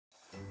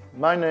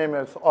My name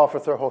is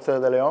Officer Jose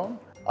DeLeon.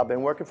 I've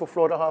been working for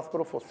Florida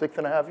Hospital for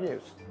 6.5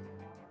 years.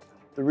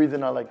 The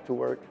reason I like to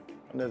work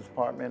in this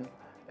department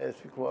is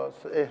because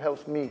it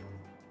helps me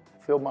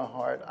fill my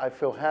heart. I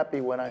feel happy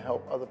when I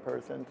help other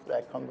persons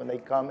when they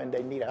come and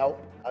they need help.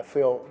 I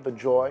feel the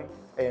joy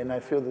and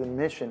I feel the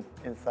mission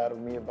inside of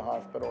me of the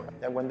hospital.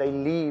 And when they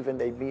leave and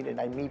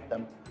I meet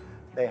them,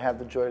 they have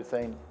the joy of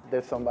saying,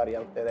 there's somebody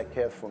out there that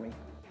cares for me.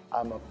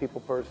 I'm a people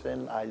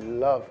person. I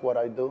love what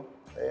I do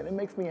and it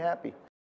makes me happy.